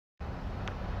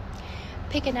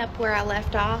picking up where I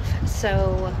left off.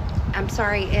 So I'm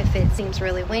sorry if it seems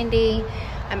really windy.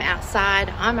 I'm outside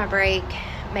on my break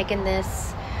making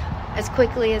this as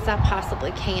quickly as I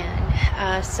possibly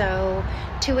can. So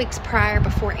 2 weeks prior,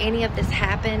 before any of this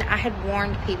happened, I had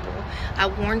warned people. I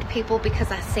warned people because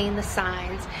I seen the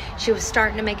signs. She was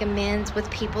starting to make amends with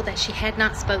people that she had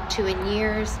not spoke to in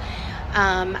years.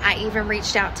 I even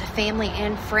reached out to family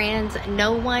and friends.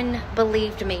 No one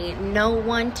believed me. No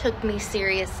one took me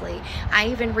seriously. I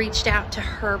even reached out to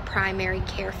her primary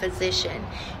care physician.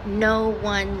 No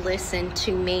one listened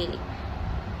to me.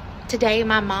 Today,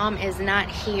 my mom is not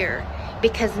here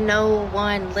because no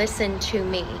one listened to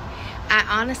me. I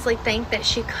honestly think that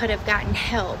she could have gotten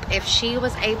help if she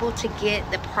was able to get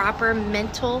the proper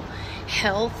mental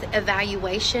health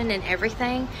evaluation and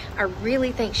everything. I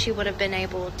really think she would have been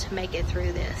able to make it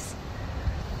through this.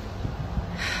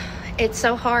 It's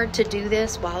so hard to do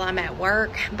this while I'm at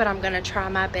work, but I'm going to try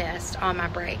my best on my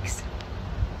breaks.